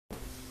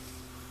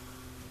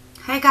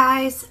Hey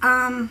guys,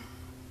 I'm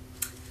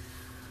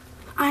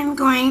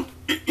going,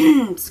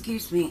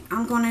 excuse me,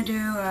 I'm going to do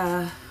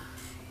a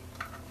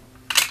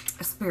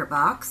spirit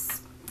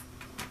box.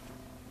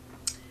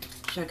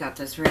 Should have got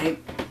this ready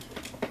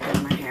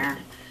in my hair.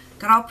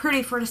 Got all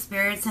pretty for the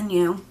spirits and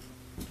you.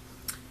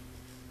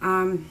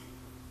 Oh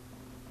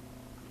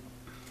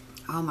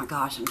my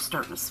gosh, I'm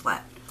starting to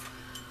sweat.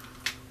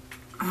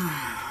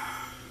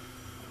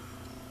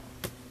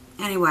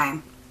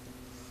 Anyway,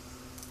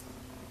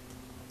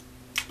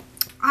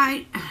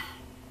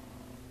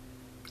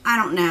 I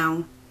don't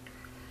know.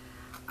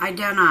 I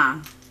done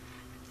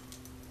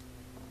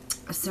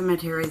a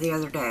cemetery the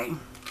other day,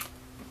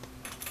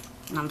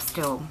 and I'm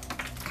still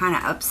kind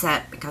of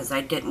upset because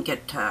I didn't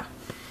get to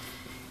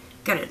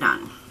get it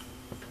done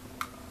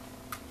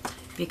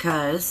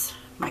because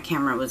my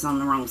camera was on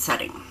the wrong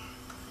setting.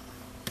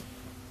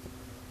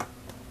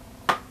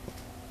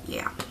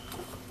 Yeah.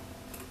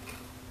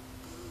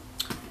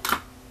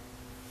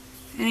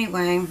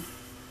 Anyway,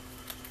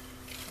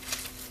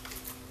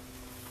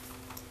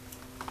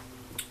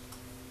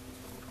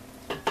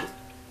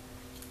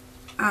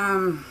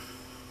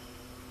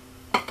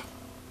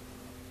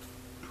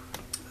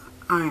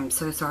 I'm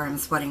so sorry, I'm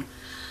sweating.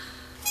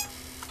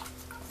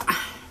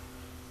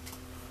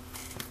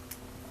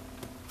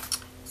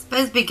 It's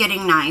supposed to be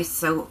getting nice,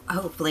 so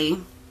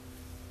hopefully.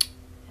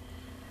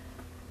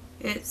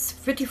 It's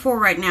 54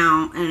 right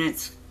now, and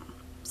it's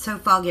so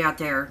foggy out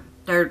there.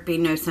 There'd be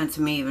no sense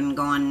of me even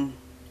going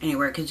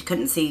anywhere because you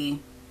couldn't see.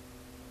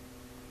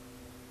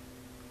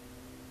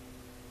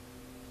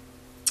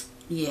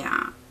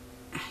 Yeah,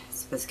 it's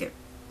supposed to get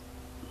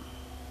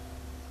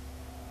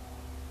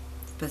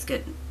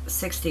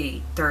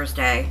 60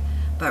 Thursday,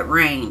 but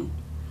rain.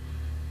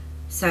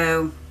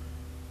 So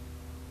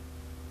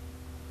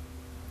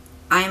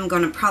I am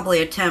going to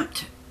probably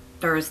attempt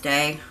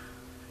Thursday,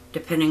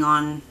 depending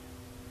on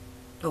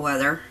the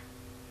weather.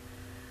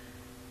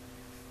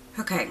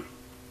 Okay.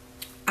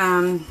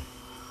 I'm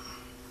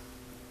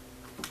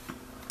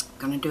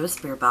going to do a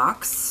spirit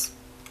box.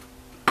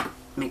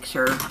 Make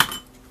sure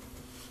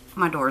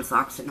my door is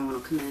locked so no one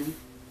will come in.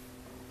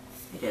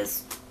 It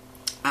is.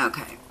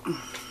 Okay.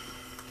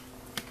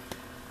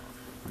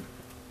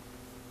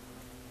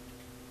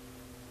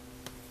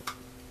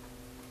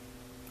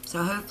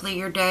 So hopefully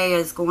your day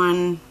is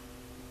going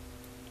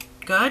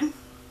good.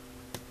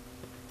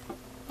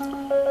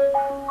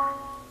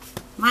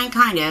 Mine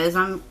kind of is.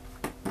 I'm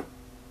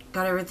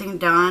got everything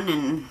done,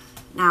 and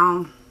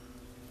now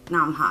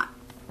I'm hot.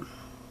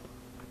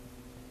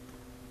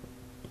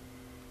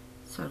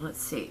 So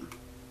let's see.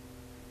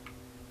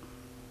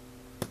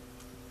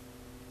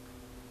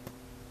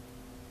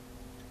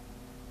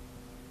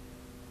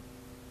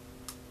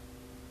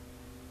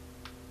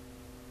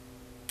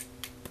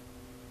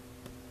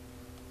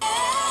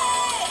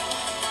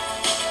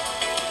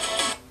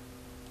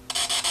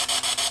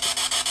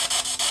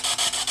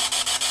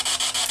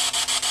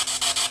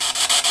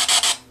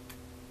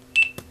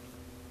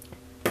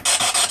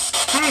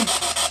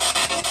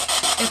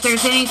 If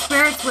there's any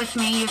spirits with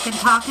me, you can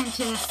talk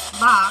into this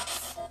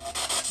box.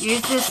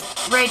 Use this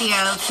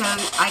radio so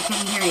I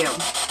can hear you.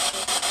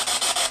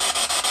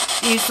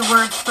 Use the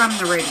words from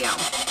the radio.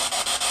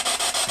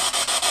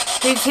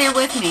 Who's here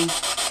with me?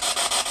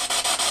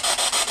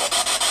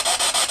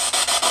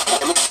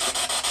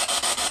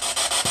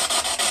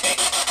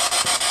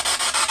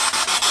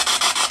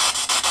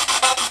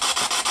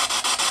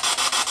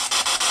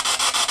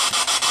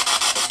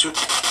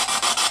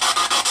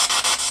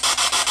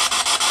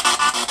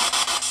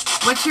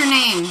 What's your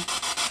name?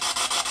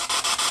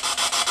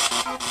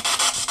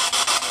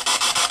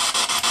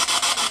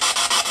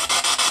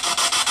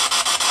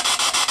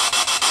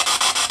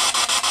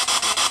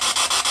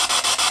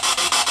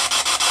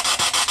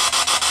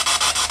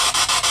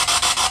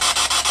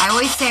 I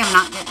always say I'm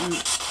not getting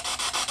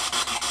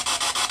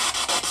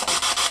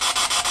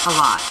a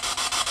lot.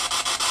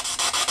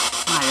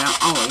 I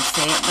don't always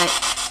say it, but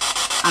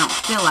I don't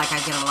feel like I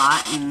get a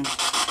lot, and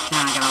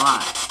then I get a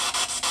lot.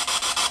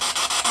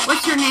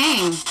 What's your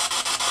name?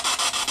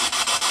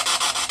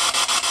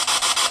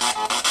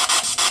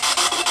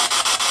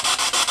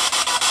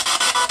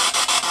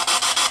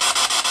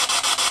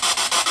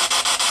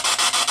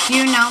 Do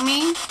you know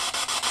me?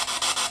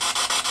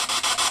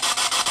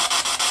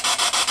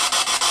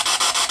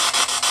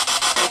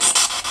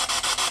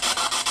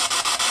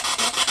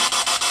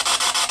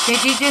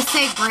 Did you just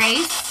say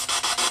Grace?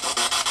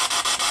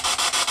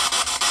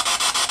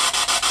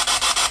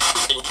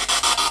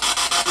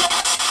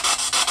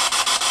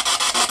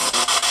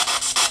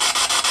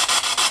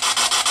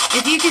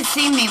 If you could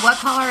see me, what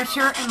color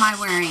shirt am I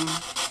wearing?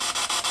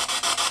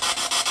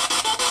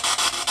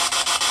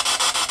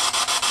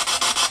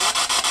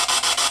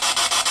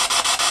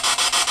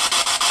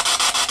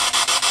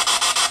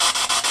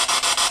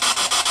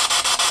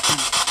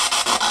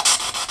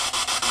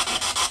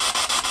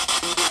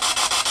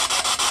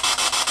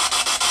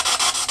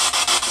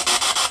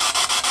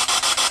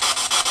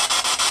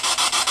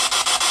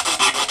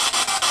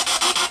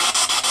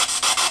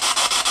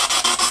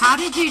 How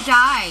did you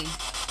die?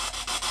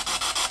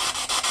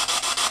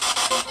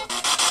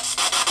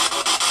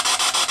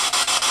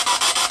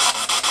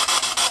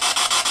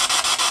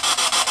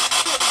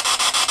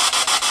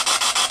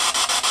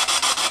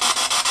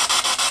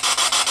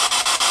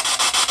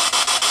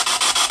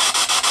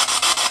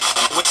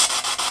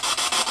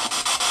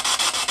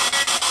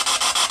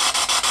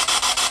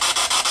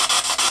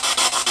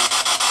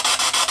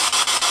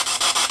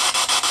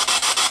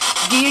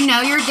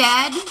 know you're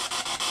dead?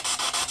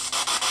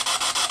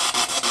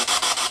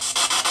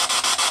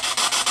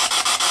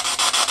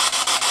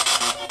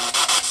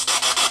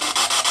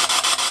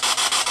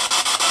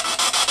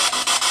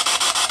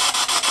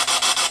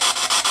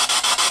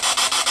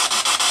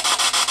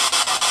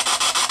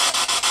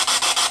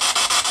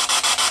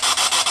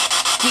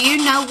 Do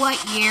you know what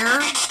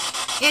year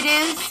it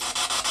is?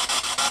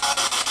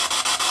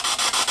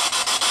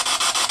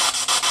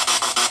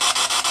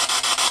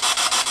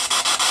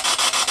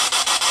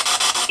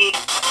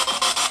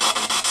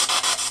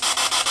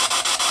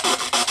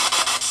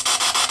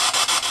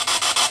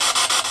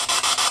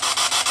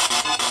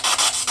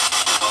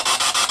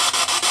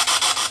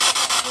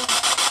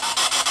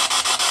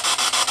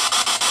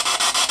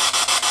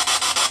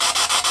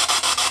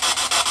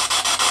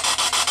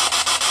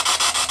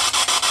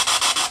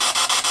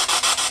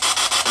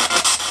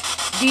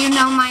 Do you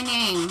know my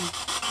name?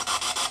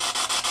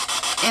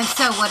 If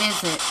so, what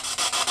is it?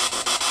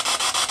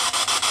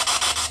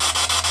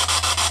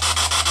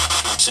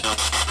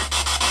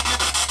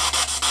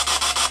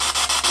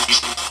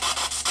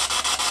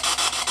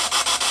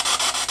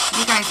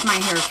 You guys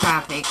might hear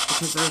traffic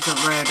because there's a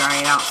road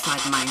right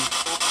outside my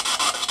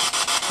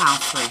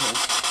house right here.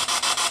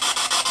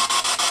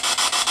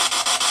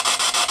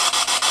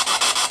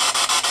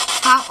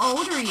 How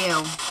old are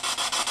you?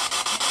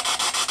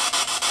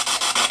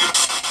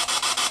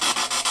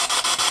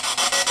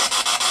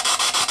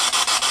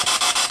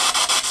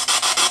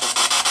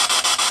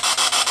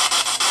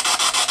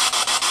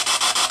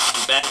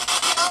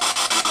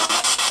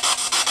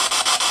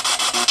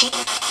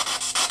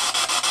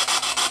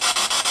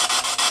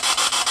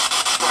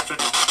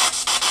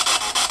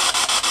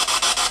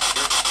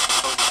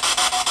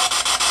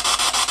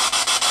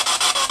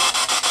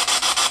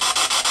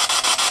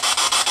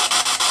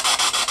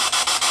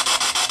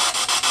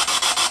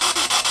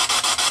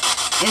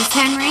 Is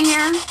Henry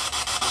here?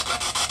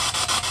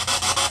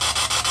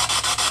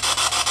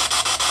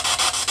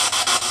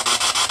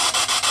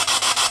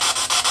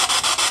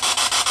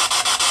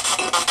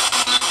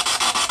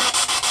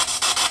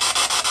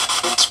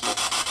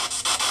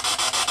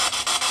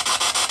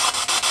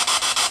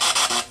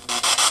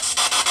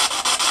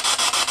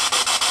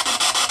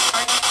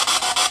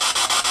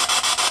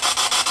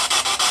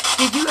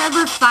 Did you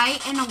ever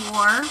fight in a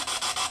war?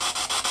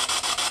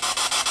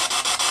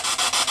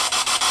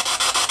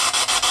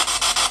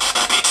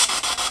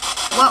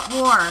 What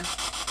war?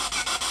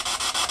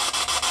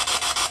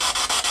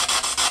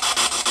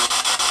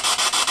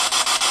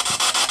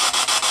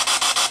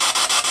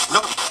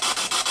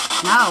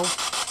 No.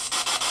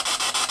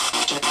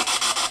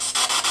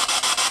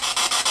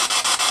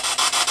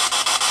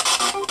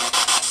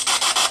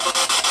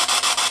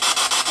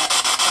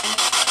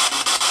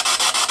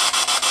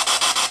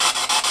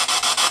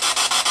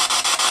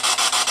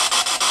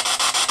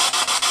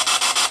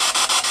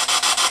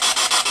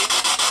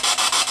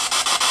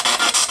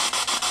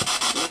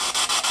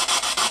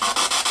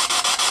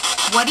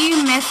 What do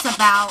you miss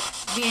about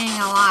being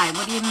alive?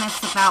 What do you miss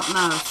about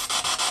most?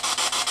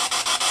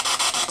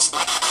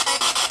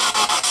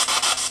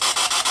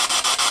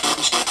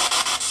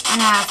 I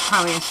know that's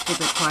probably a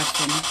stupid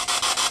question.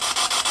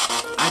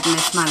 I'd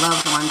miss my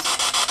loved ones.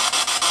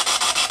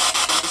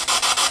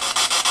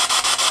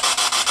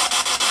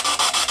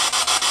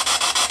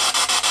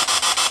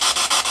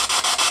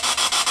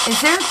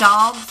 Is there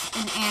dogs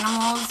and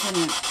animals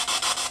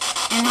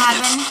in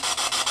heaven?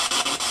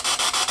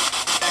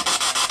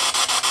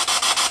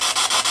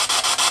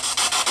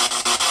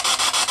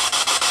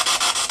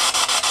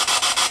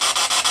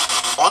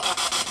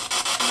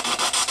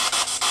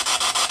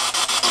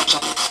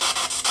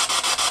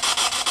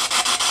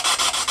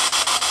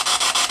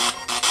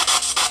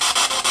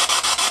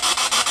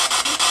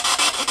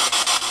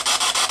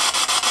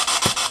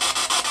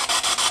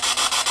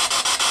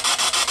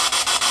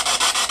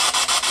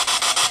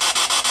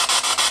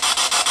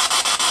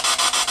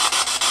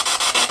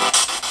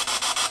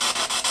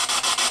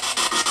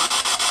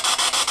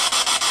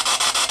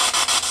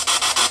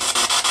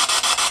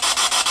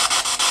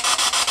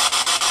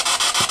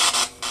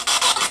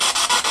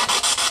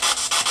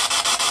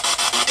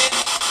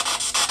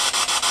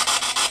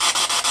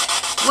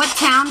 What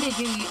town did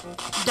you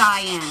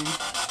die in?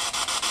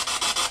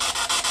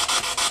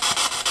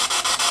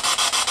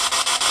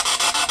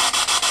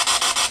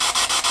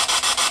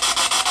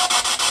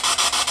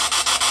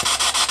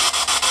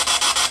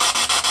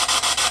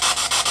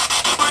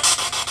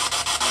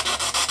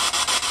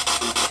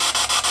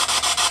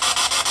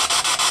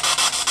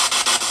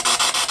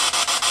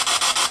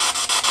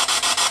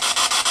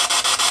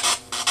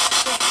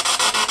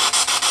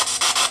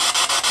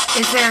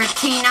 Is there a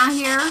Tina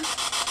here?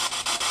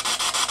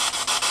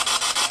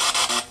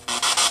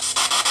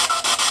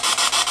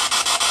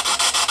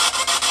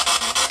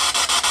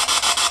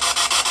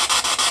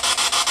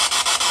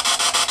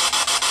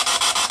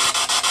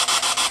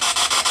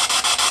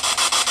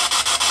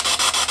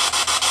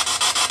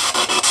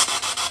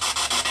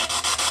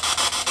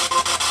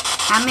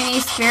 How many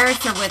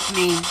spirits are with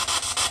me?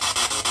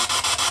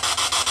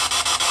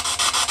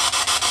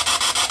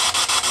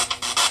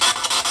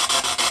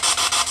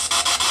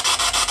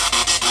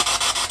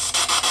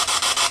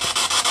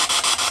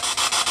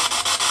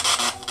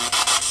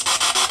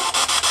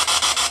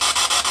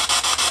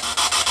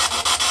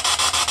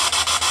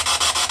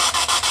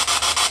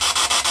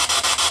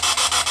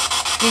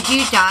 Did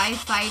you die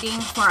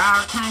fighting for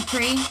our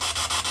country?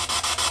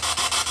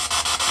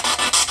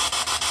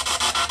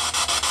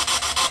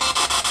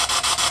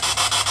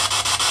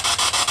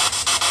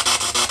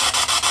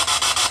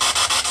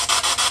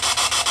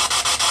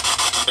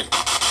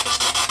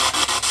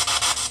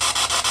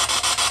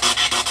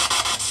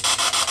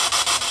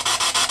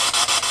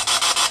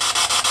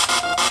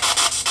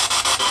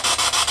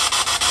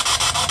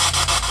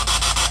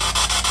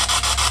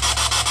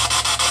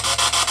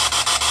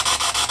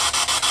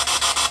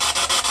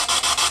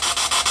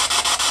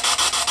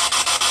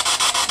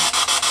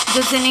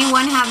 Does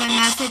anyone have a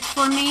message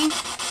for me?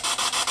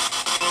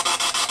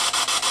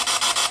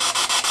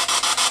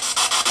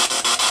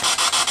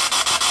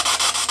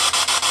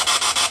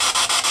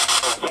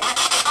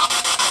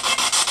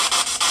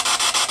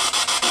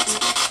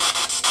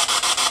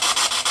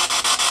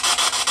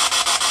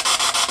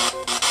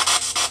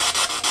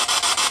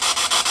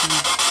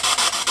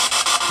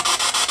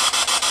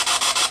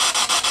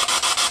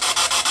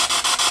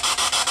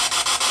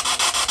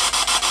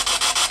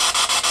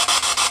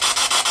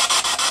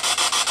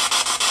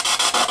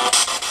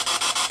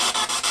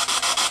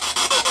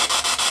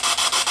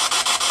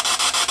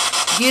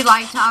 Do you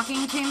like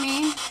talking to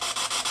me?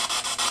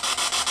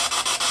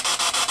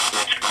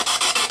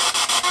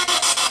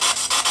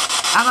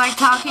 I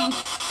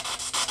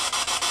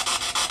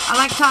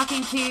like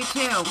talking to you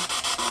too.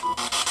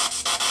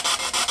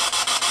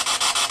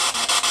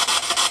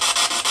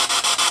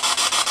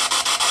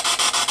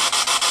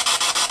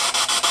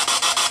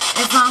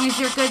 As long as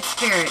you're good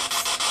spirits.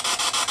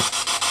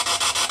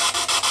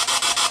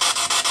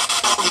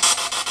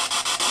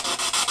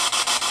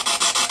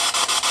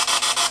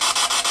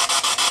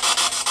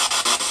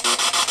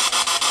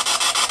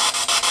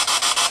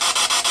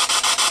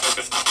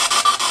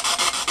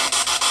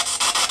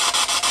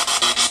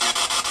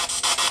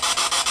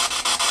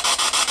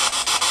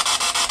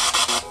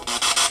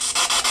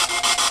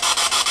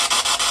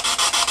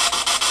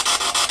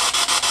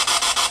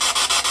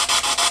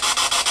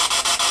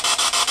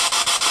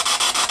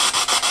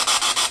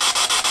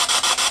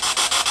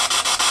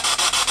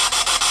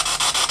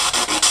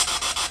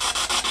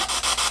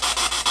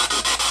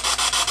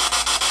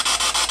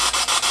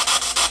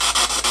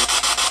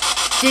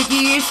 Did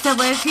you used to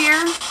live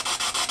here?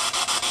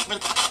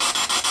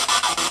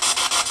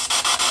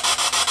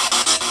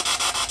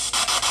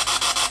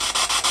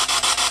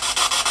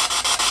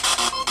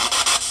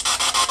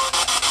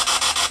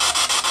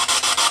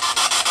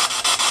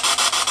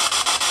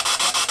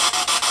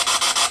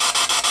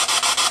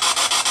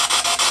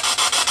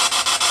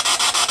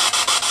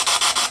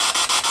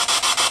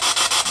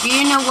 Do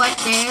you know what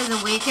day of the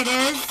week it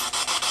is?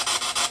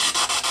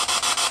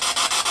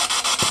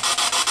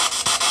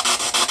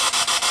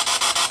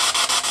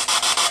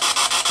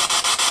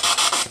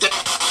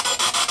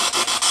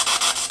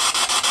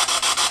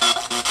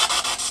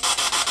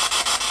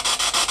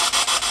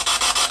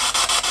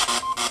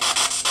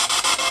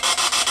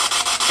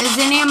 Is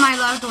any of my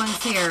loved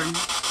ones here?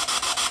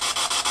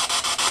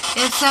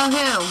 If so,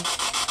 who?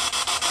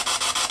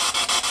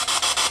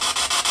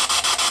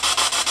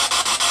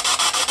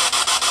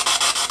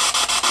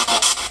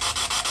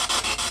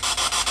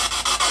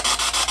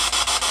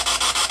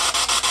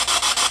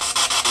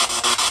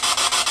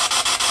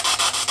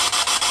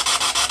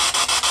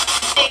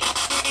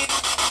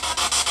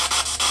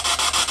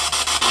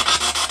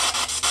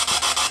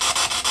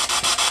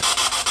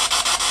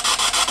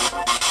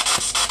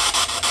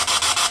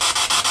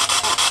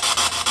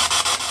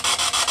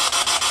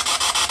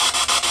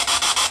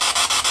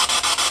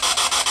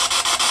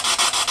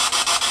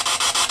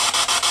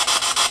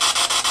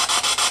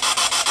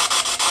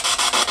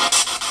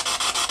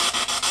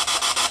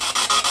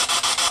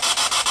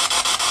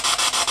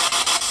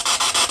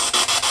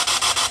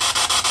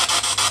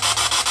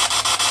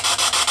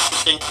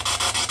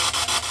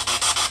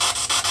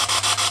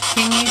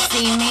 Can you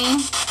see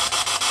me?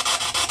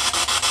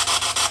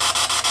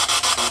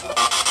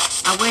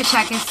 I wish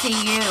I could see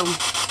you.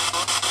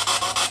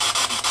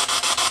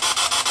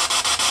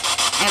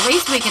 At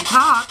least we could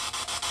talk.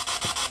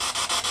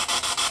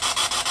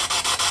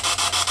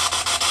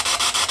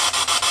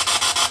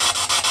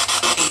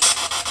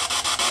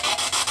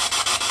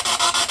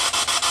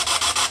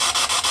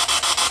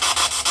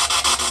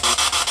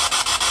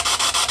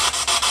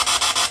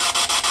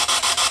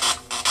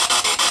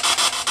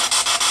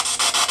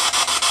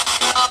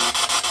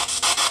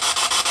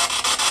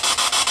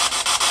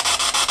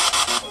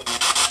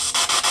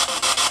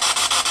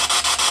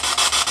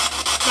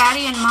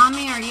 Daddy and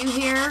Mommy, are you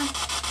here?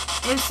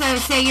 If so,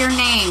 say your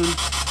name.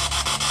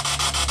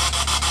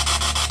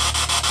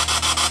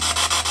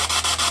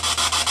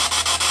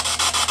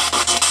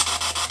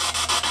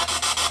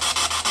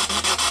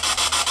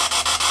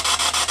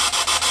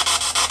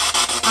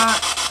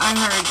 I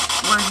heard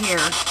we're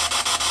here.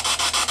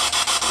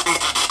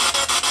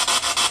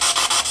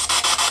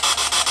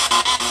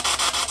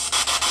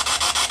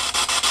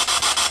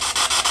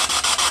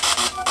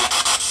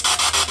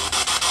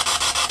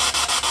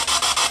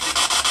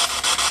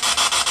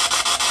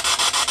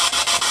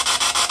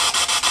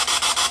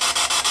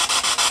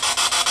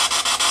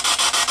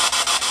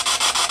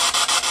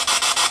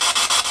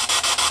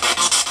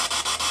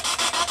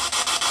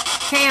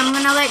 Okay, I'm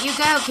gonna let you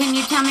go. Can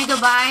you tell me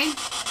goodbye?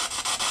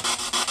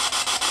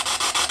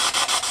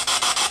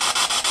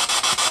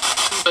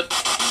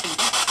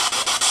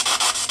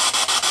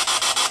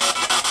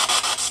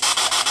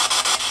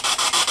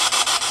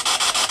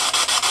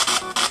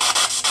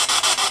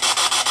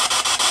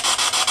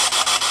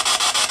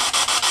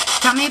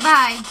 Tell me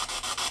bye.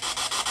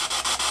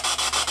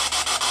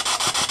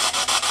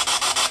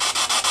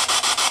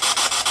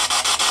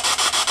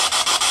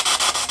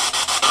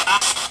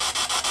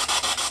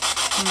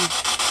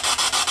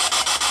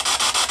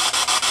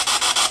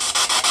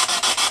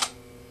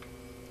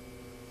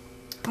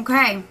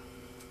 Okay.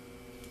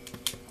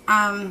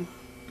 I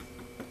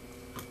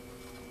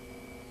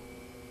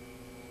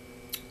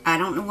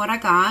don't know what I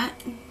got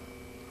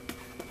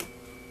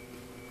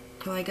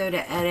till I go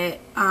to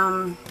edit.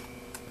 I'm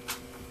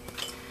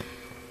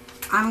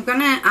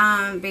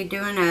gonna be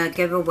doing a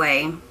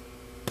giveaway.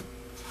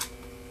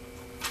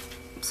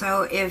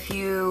 So if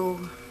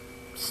you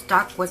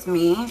stuck with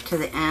me to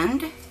the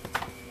end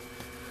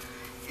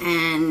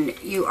and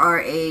you are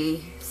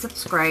a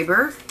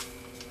subscriber,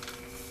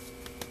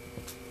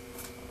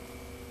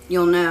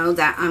 you'll know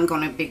that I'm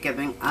going to be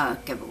giving a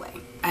giveaway.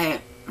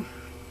 I'm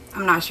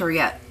not sure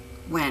yet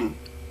when.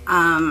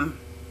 I'm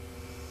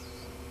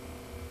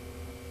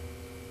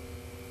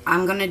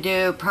going to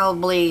do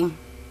probably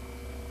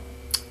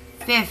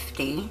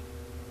 50.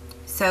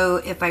 So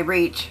if I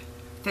reach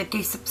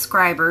 50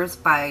 subscribers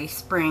by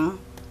spring,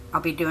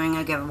 I'll be doing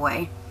a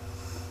giveaway.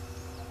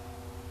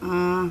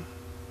 I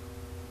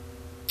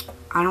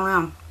don't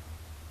know.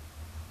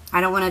 I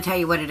don't want to tell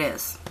you what it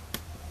is.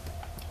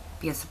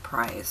 Be a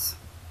surprise.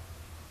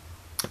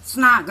 It's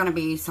not going to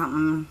be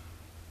something,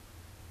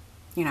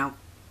 you know,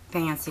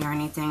 fancy or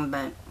anything,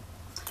 but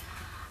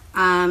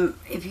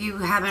if you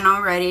haven't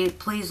already,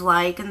 please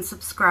like and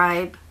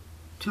subscribe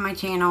to my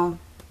channel.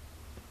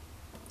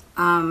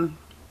 And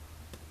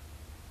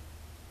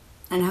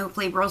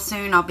hopefully real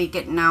soon I'll be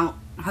getting out,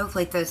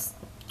 hopefully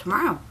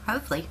tomorrow,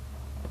 hopefully,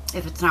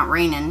 if it's not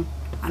raining.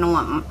 I don't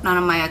want none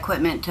of my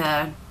equipment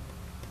to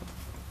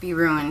be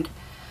ruined.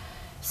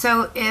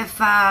 So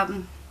if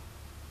I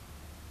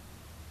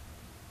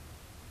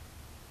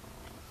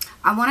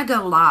want to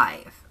go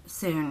live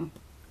soon,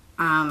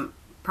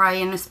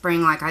 probably in the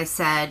spring, like I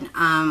said.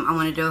 I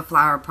want to do a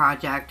flower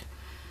project.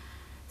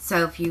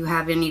 So if you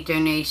have any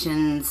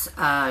donations,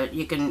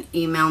 you can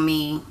email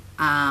me,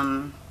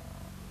 and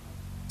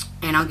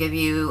I'll give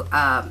you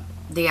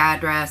the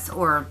address,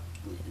 or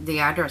the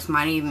address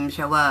might even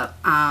show up.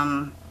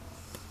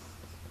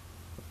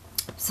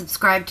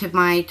 Subscribe to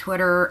my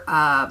Twitter,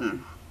 I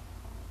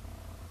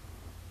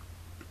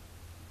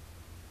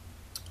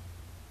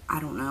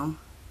don't know,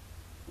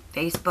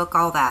 Facebook,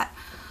 all that.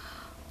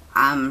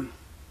 I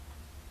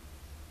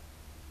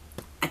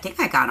think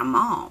I got them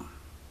all.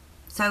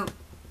 So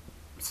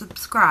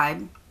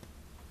subscribe.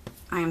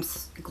 I am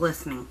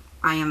glistening.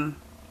 I am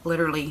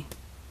literally,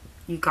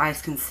 you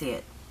guys can see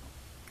it.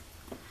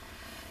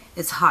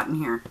 It's hot in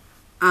here.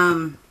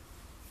 Alright,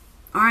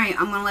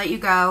 I'm going to let you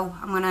go.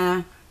 I'm going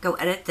to go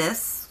edit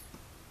this.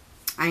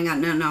 I ain't got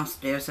nothing else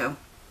to do, so.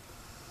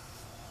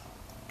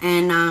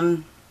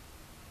 And,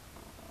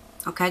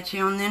 I'll catch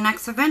you on the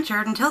next adventure.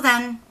 Until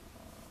then,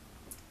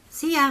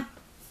 see ya.